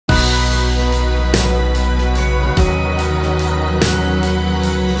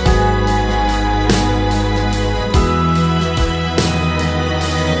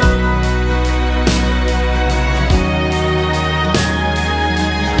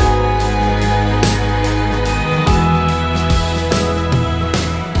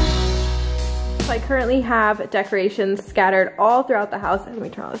currently have decorations scattered all throughout the house. Let me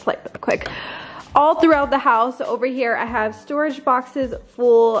turn on this light real quick. All throughout the house. So over here I have storage boxes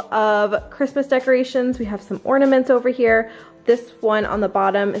full of Christmas decorations. We have some ornaments over here. This one on the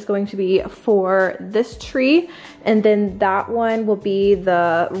bottom is going to be for this tree, and then that one will be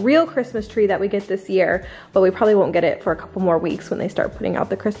the real Christmas tree that we get this year, but we probably won't get it for a couple more weeks when they start putting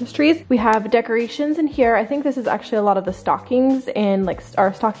out the Christmas trees. We have decorations in here. I think this is actually a lot of the stockings and like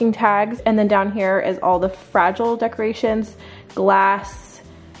our stocking tags, and then down here is all the fragile decorations, glass,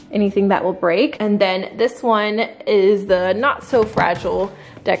 anything that will break. And then this one is the not so fragile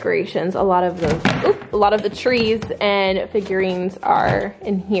decorations. A lot of the trees and figurines are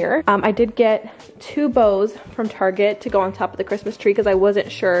in here. I did get 2 bows from Target to go on top of the Christmas tree because I wasn't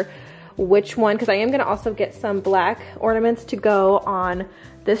sure which one, because I am gonna also get some black ornaments to go on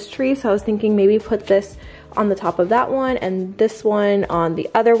this tree. So I was thinking maybe put this on the top of that one and this one on the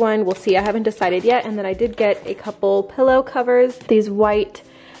other one. We'll see, I haven't decided yet. And then I did get a couple pillow covers, these white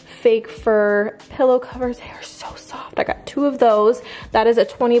fake fur pillow covers. They are so soft. I got 2 of those. That is a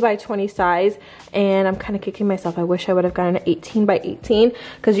 20 by 20 size, and I'm kind of kicking myself. I wish I would have gotten an 18 by 18,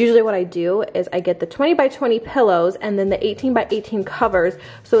 because usually what I do is I get the 20 by 20 pillows and then the 18 by 18 covers,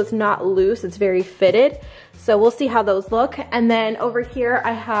 so it's not loose, it's very fitted. So we'll see how those look. And then over here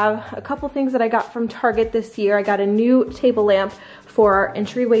I have a couple things that I got from Target this year. I got a new table lamp for our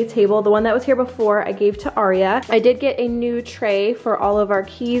entryway table. The one that was here before I gave to Aria. I did get a new tray for all of our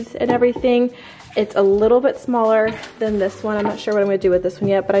keys and everything. It's a little bit smaller than this one. I'm not sure what I'm gonna do with this one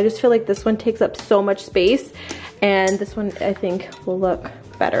yet, but I just feel like this one takes up so much space, and this one I think will look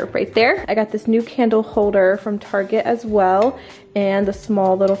better right there. I got this new candle holder from Target as well, and the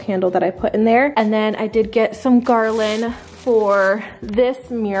small little candle that I put in there. And then I did get some garland for this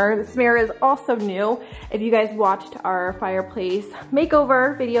mirror. This mirror is also new. If you guys watched our fireplace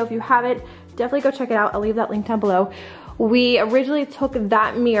makeover video, if you haven't, definitely go check it out. I'll leave that link down below. We originally took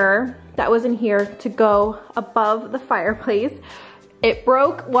that mirror that was in here to go above the fireplace. It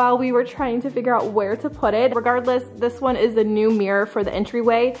broke while we were trying to figure out where to put it. Regardless, this one is the new mirror for the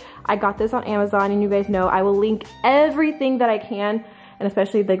entryway. I got this on Amazon, and you guys know I will link everything that I can, and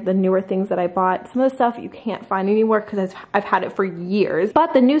especially like the newer things that I bought. Some of the stuff you can't find anywhere because I've had it for years.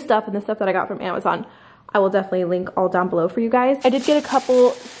 But the new stuff and the stuff that I got from Amazon, I will definitely link all down below for you guys. I did get a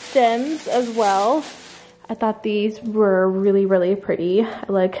couple stems as well. I thought these were really, really pretty. I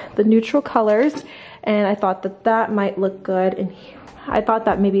like the neutral colors, and I thought that that might look good in here. I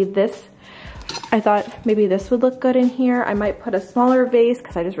thought maybe this would look good in here. I might put a smaller vase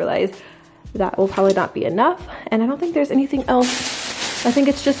because I just realized that will probably not be enough. And I don't think there's anything else. I think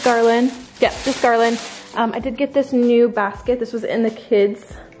it's just garland. Yeah, just garland. I did get this new basket. This was in the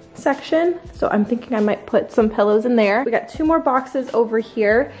kids section, so I'm thinking I might put some pillows in there. We got 2 more boxes over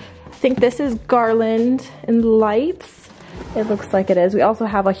here. I think this is garland and lights. It looks like it is. We also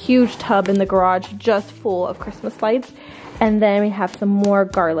have a huge tub in the garage just full of Christmas lights. And then we have some more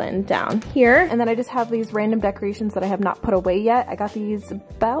garland down here. And then I just have these random decorations that I have not put away yet. I got these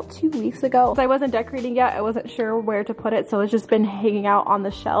about 2 weeks ago. So I wasn't decorating yet. I wasn't sure where to put it, so it's just been hanging out on the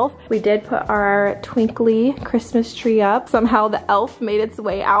shelf. We did put our twinkly Christmas tree up. Somehow the elf made its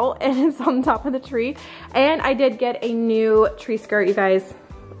way out and it's on top of the tree. And I did get a new tree skirt, you guys.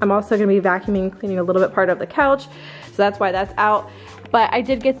 I'm also gonna be vacuuming, cleaning a little bit part of the couch, so that's why that's out. But I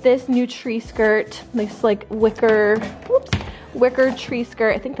did get this new tree skirt, this like wicker tree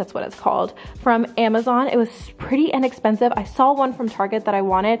skirt, I think that's what it's called, from Amazon. It was pretty inexpensive. I saw one from Target that I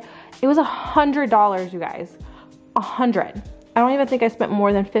wanted. It was $100, you guys, $100. I don't even think I spent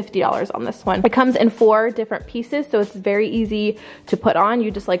more than $50 on this one. It comes in 4 different pieces, so it's very easy to put on.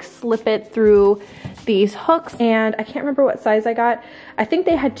 You just like slip it through these hooks, and I can't remember what size I got. I think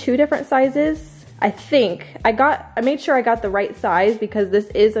they had 2 different sizes. I made sure I got the right size because this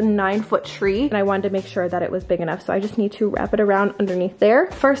is a 9-foot tree and I wanted to make sure that it was big enough. So I just need to wrap it around underneath there.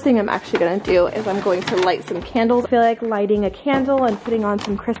 First thing I'm actually gonna do is I'm going to light some candles. I feel like lighting a candle and putting on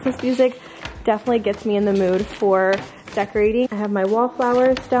some Christmas music definitely gets me in the mood for decorating. I have my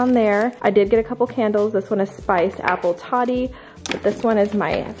wallflowers down there. I did get a couple candles. This one is spiced apple toddy, but this one is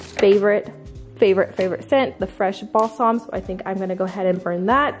my favorite scent, the fresh balsam. So I think I'm gonna go ahead and burn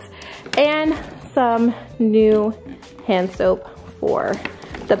that. And some new hand soap for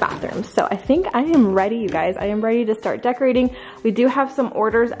the bathroom. So I think I am ready, you guys. I am ready to start decorating. We do have some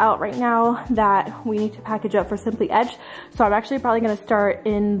orders out right now that we need to package up for Simply Edge. So I'm actually probably gonna start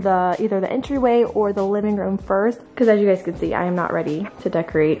in either the entryway or the living room first, because as you guys can see, I am not ready to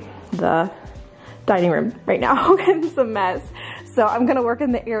decorate the dining room right now. It's a mess. So I'm gonna work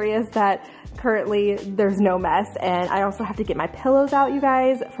in the areas that currently there's no mess. And I also have to get my pillows out, you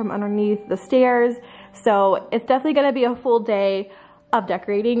guys, from underneath the stairs. So it's definitely gonna be a full day of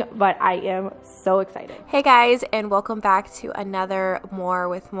decorating, but I am so excited. Hey guys, and welcome back to another More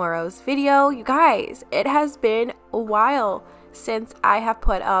with Morrows video. You guys, it has been a while since I have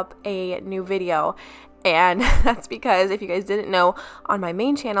put up a new video, and that's because if you guys didn't know, on my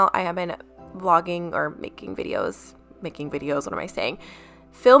main channel I have been vlogging or making videos, what am I saying?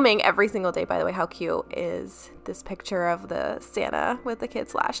 Filming every single day. By the way, how cute is this picture of the Santa with the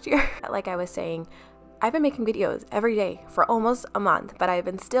kids last year? Like I was saying, I've been making videos every day for almost a month, but I've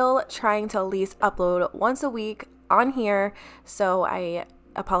been still trying to at least upload once a week on here. So I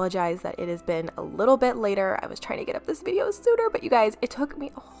apologize that it has been a little bit later. I was trying to get up this video sooner, but you guys, it took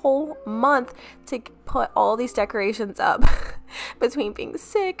me a whole month to put all these decorations up between being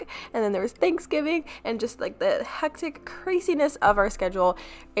sick and then there was Thanksgiving and just like the hectic craziness of our schedule.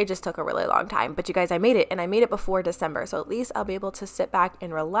 It just took a really long time, but you guys, I made it, and I made it before December, so at least I'll be able to sit back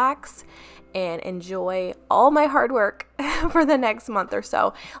and relax and enjoy all my hard work for the next month or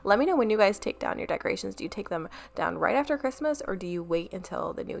so. Let me know when you guys take down your decorations. Do you take them down right after Christmas, or do you wait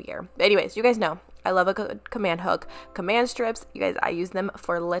until the new year? But anyways, you guys know I love a good command hook. Command strips, you guys, I use them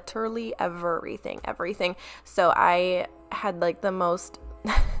for literally everything. So I had like the most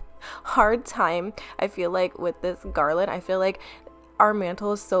hard time, I feel like, with this garland. I feel like our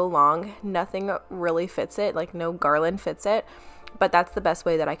mantle is so long, nothing really fits it, like no garland fits it. But that's the best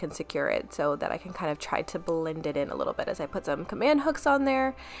way that I can secure it, so that I can kind of try to blend it in a little bit as I put some command hooks on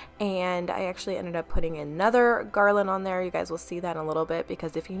there. And I actually ended up putting another garland on there. You guys will see that in a little bit,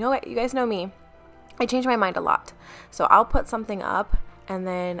 because if you know it, you guys know me, I change my mind a lot. So I'll put something up and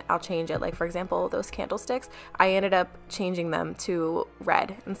then I'll change it. Like for example, those candlesticks, I ended up changing them to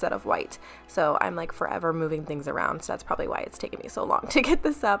red instead of white. So I'm like forever moving things around. So that's probably why it's taken me so long to get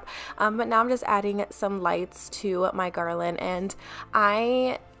this up. But now I'm just adding some lights to my garland, and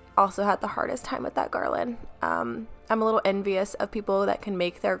I also had the hardest time with that garland. I'm a little envious of people that can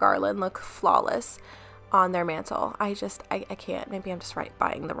make their garland look flawless on their mantle. I can't. Maybe I'm just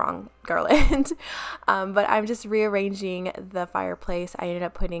buying the wrong garland. But I'm just rearranging the fireplace. I ended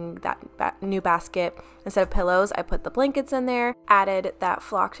up putting that new basket. Instead of pillows, I put the blankets in there, added that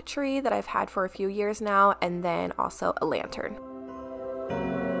flocked tree that I've had for a few years now, and then also a lantern.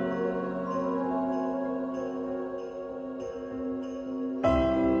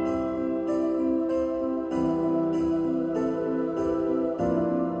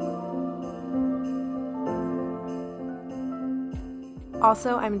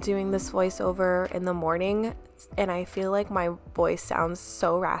 Also, I'm doing this voiceover in the morning, and I feel like my voice sounds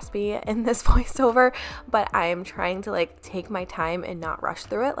so raspy in this voiceover, but I'm trying to like take my time and not rush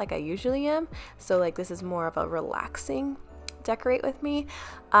through it like I usually am. So like this is more of a relaxing decorate with me.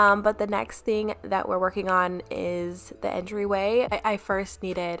 But the next thing that we're working on is the entryway. I first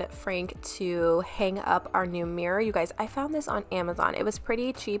needed Frank to hang up our new mirror. You guys, I found this on Amazon. It was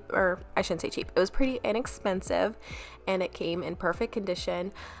pretty cheap, or I shouldn't say cheap, it was pretty inexpensive, and it came in perfect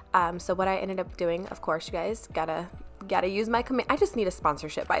condition. So what I ended up doing, of course, you guys gotta use my command. I just need a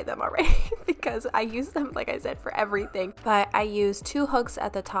sponsorship by them already because I use them, like I said, for everything. But I used 2 hooks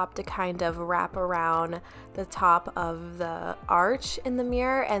at the top to kind of wrap around the top of the arch in the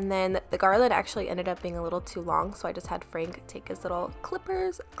mirror, and then the garland actually ended up being a little too long, so I just had Frank take his little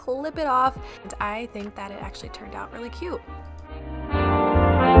clippers, clip it off, and I think that it actually turned out really cute.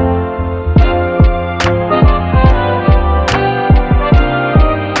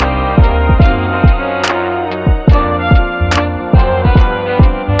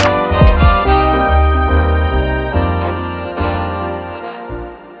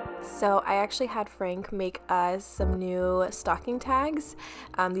 So I actually had Frank make us some new stocking tags.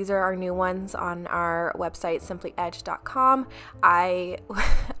 These are our new ones on our website, simplyedge.com. I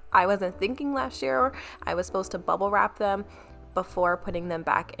wasn't thinking last year I was supposed to bubble wrap them before putting them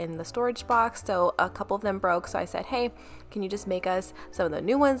back in the storage box, so a couple of them broke, so I said, hey, can you just make us some of the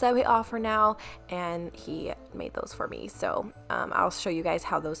new ones that we offer now? And he made those for me. So I'll show you guys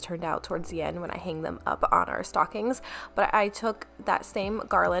how those turned out towards the end when I hang them up on our stockings. But I took that same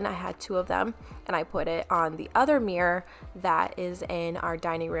garland, I had 2 of them, and I put it on the other mirror that is in our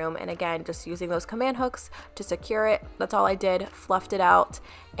dining room, and again, just using those command hooks to secure it. That's all I did, fluffed it out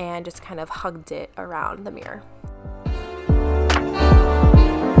and just kind of hugged it around the mirror.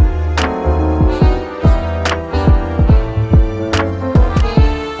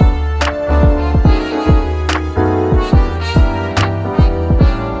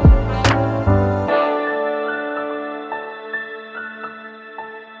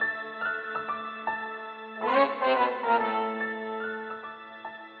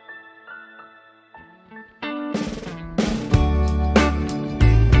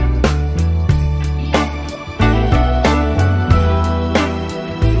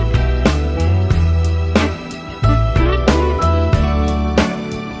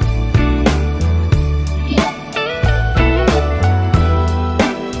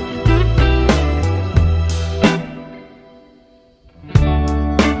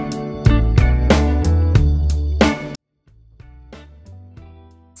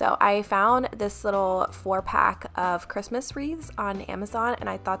 So I found this little 4-pack of Christmas wreaths on Amazon, and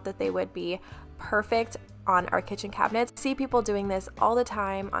I thought that they would be perfect on our kitchen cabinets. I see people doing this all the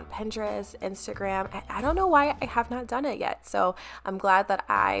time on Pinterest, Instagram, and I don't know why I have not done it yet. So I'm glad that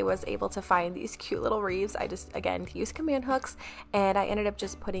I was able to find these cute little wreaths. I just, again, used command hooks, and I ended up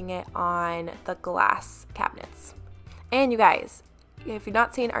just putting it on the glass cabinets. And you guys, if you've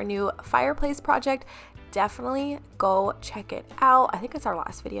not seen our new fireplace project, definitely go check it out. I think it's our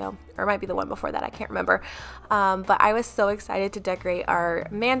last video, or it might be the one before that, I can't remember. But I was so excited to decorate our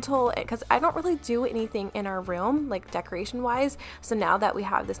mantle because I don't really do anything in our room, like decoration wise. So now that we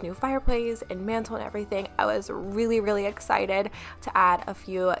have this new fireplace and mantle and everything, I was really excited to add a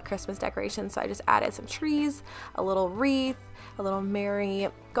few Christmas decorations. So I just added some trees, a little wreath, a little Mary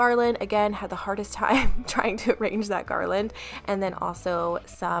garland. Again, had the hardest time trying to arrange that garland, and then also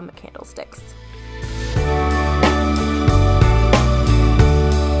some candlesticks.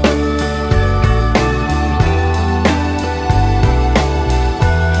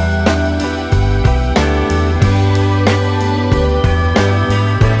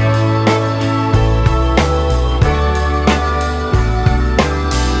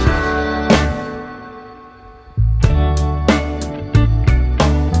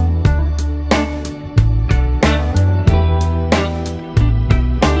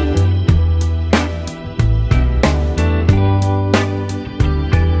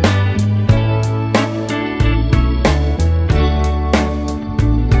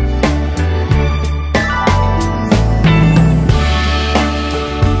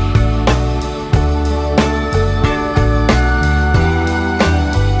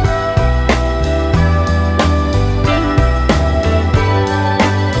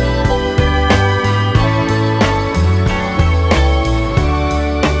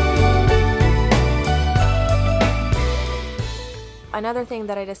 Another thing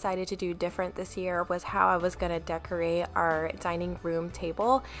that I decided to do different this year was how I was going to decorate our dining room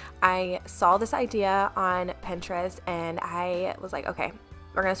table. I saw this idea on Pinterest and I was like, okay,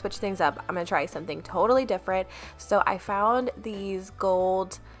 we're going to switch things up. I'm going to try something totally different. So I found these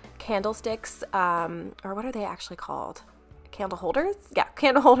gold candlesticks, or what are they actually called? Candle holders? Yeah,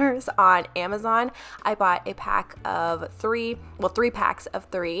 candle holders on Amazon. I bought a pack of 3 packs of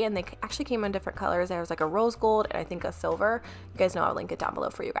 3, and they actually came in different colors. There was like a rose gold and I think a silver. You guys know I'll link it down below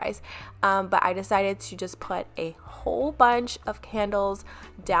for you guys. But I decided to just put a whole bunch of candles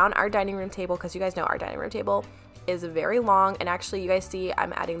down our dining room table, because you guys know our dining room table is very long, and actually you guys see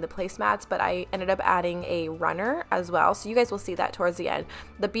I'm adding the placemats, but I ended up adding a runner as well, so you guys will see that towards the end.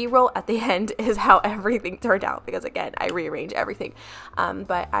 The B-roll at the end is how everything turned out, because again, I rearranged everything.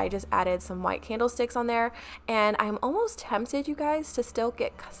 But I just added some white candlesticks on there, and I'm almost tempted, you guys, to still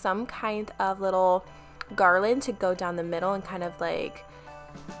get some kind of little garland to go down the middle and kind of like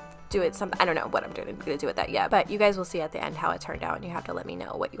do it some, I don't know what I'm gonna do with that yet, but you guys will see at the end how it turned out, and you have to let me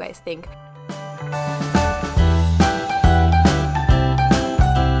know what you guys think.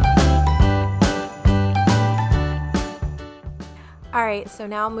 Alright, so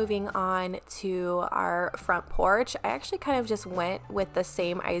now moving on to our front porch. I actually kind of just went with the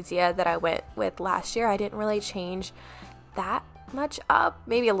same idea that I went with last year. I didn't really change that much up,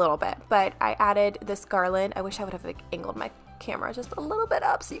 maybe a little bit, but I added this garland. I wish I would have angled my camera just a little bit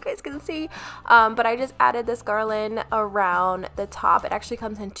up so you guys can see, but I just added this garland around the top. It actually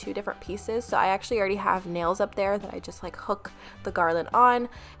comes in 2 different pieces, so I actually already have nails up there that I just like hook the garland on,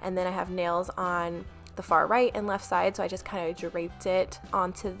 and then I have nails on the far right and left side, so I just kind of draped it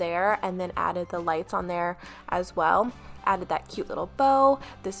onto there and then added the lights on there as well. Added that cute little bow,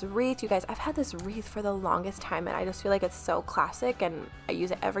 this wreath. You guys, I've had this wreath for the longest time and I just feel like it's so classic and I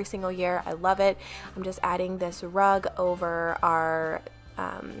use it every single year. I love it. I'm just adding this rug over our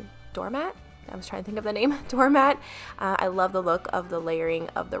doormat. I was trying to think of the name, doormat. I love the look of the layering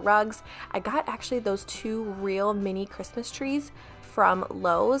of the rugs. I got actually those 2 real mini Christmas trees from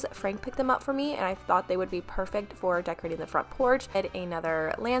Lowe's. Frank picked them up for me and I thought they would be perfect for decorating the front porch. I had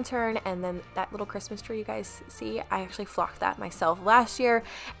another lantern, and then that little Christmas tree you guys see, I actually flocked that myself last year.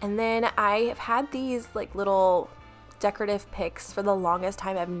 And then I have had these like little decorative picks for the longest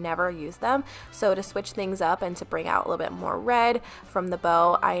time. I've never used them, so to switch things up and to bring out a little bit more red from the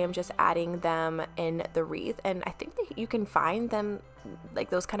bow, I am just adding them in the wreath, and I think that you can find them like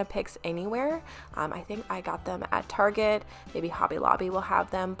those kind of picks anywhere. I think I got them at Target, maybe Hobby Lobby will have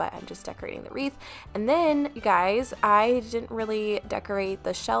them, but I'm just decorating the wreath. And then you guys, I didn't really decorate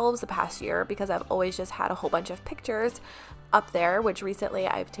the shelves the past year because I've always just had a whole bunch of pictures up there, which recently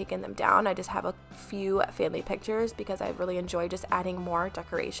I've taken them down. I just have a few family pictures because I really enjoy just adding more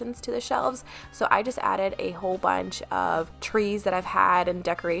decorations to the shelves. So I just added a whole bunch of trees that I've had and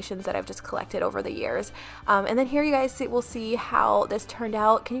decorations that I've just collected over the years. And then here you guys will see how this turned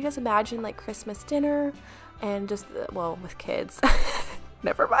out. Can you just imagine like Christmas dinner and just, well, with kids.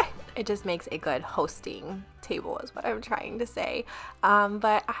 Never mind. It just makes a good hosting table is what I'm trying to say.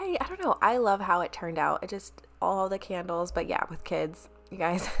 But I don't know. I love how it turned out. It just, all the candles, but yeah, with kids, you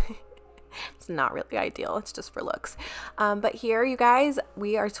guys, it's not really ideal. It's just for looks. But here, you guys,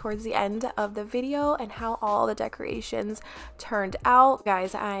 we are towards the end of the video and how all the decorations turned out.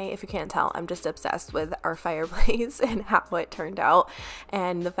 Guys, if you can't tell, I'm just obsessed with our fireplace and how it turned out,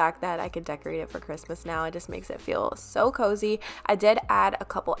 and the fact that I could decorate it for Christmas now. It just makes it feel so cozy. I did add a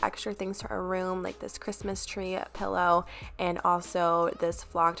couple extra things to our room, like this Christmas tree pillow and also this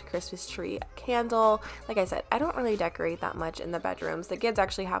flocked Christmas tree candle. Like I said, I don't really decorate that much in the bedrooms. The kids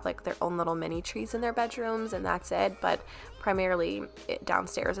actually have like their own little mini trees in their bedrooms and that's it, but primarily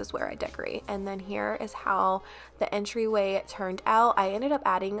downstairs is where I decorate. And then here is how the entryway turned out. I ended up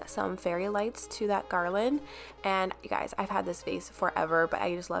adding some fairy lights to that garland, and you guys, I've had this vase forever, but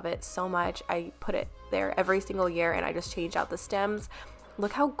I just love it so much. I put it there every single year and I just changed out the stems.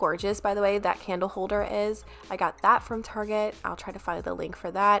 Look how gorgeous, by the way, that candle holder is. I got that from Target. I'll try to find the link for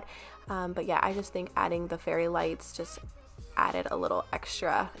that. But yeah, I just think adding the fairy lights just added a little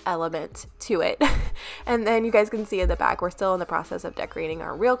extra element to it. And then you guys can see in the back, we're still in the process of decorating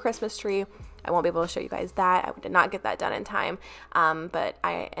our real Christmas tree. I won't be able to show you guys that. I did not get that done in time, but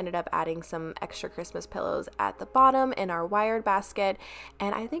I ended up adding some extra Christmas pillows at the bottom in our wired basket,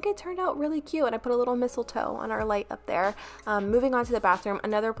 and I think it turned out really cute, and I put a little mistletoe on our light up there. Moving on to the bathroom,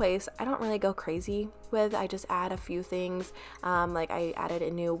 another place I don't really go crazy with. I just add a few things, like I added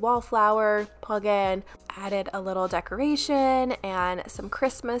a new wallflower plug-in, added a little decoration and some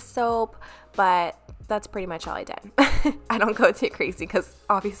Christmas soap, but that's pretty much all I did. I don't go too crazy because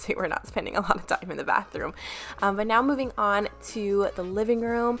obviously we're not spending a lot of time in the bathroom. But now moving on to the living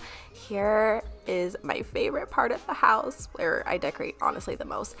room. Here is my favorite part of the house where I decorate honestly the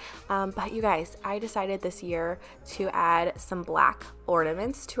most. But you guys, I decided this year to add some black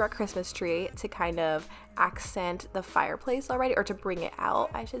ornaments to our Christmas tree to kind of accent the fireplace already, or to bring it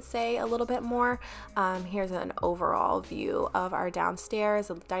out, I should say, a little bit more. Here's an overall view of our downstairs,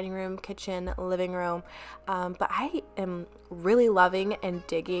 the dining room, kitchen, living room. But I am really loving and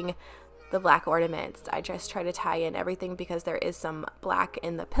digging the black ornaments. I just try to tie in everything because there is some black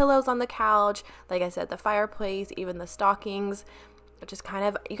in the pillows on the couch, like I said, the fireplace, even the stockings. Just kind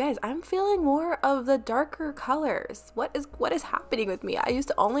of, you guys, I'm feeling more of the darker colors. What is happening with me? I used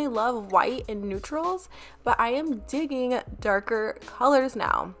to only love white and neutrals, but I am digging darker colors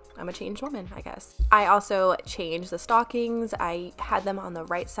now. I'm a changed woman, I guess. I also changed the stockings. I had them on the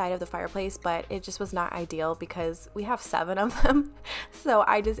right side of the fireplace, but it just was not ideal because we have 7 of them. So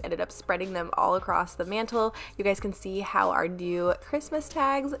I just ended up spreading them all across the mantle. You guys can see how our new Christmas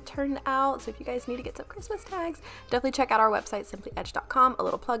tags turned out. So if you guys need to get some Christmas tags, definitely check out our website, simplyedge.com. A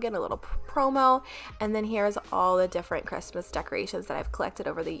little plug-in, a little promo. And then here's all the different Christmas decorations that I've collected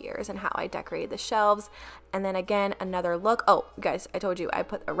over the years and how I decorated the shelves. And then again, another look. Oh, guys, I told you I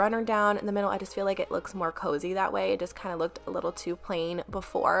put a runner down in the middle. I just feel like it looks more cozy that way. It just kind of looked a little too plain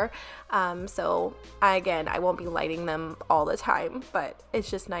before. So again, I won't be lighting them all the time, but it's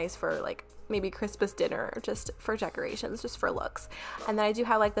just nice for like maybe Christmas dinner, just for decorations, just for looks. And then I do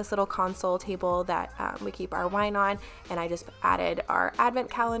have like this little console table that we keep our wine on, and I just added our advent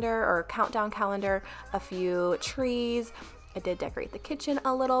calendar or countdown calendar, a few trees. I did decorate the kitchen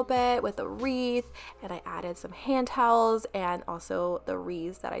a little bit with a wreath, and I added some hand towels and also the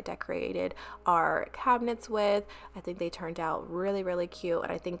wreaths that I decorated our cabinets with. I think they turned out really, really cute,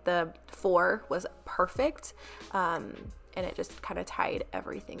 and I think the 4 was perfect. And it just kind of tied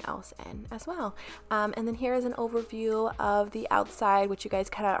everything else in as well. And then here is an overview of the outside, which you guys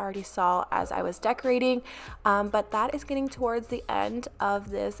kind of already saw as I was decorating. But that is getting towards the end of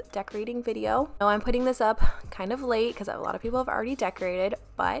this decorating video. Now I'm putting this up kind of late because a lot of people have already decorated,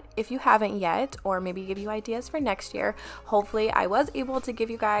 but if you haven't yet, or maybe give you ideas for next year, hopefully I was able to give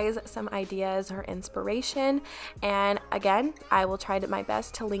you guys some ideas or inspiration. And again, I will try my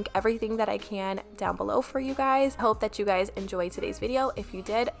best to link everything that I can down below for you guys. Hope that you guys enjoyed today's video. If you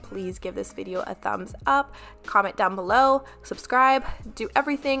did, please give this video a thumbs up, comment down below, subscribe, do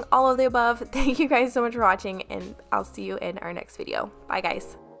everything, all of the above. Thank you guys so much for watching, and I'll see you in our next video. Bye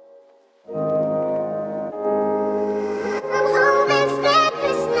guys.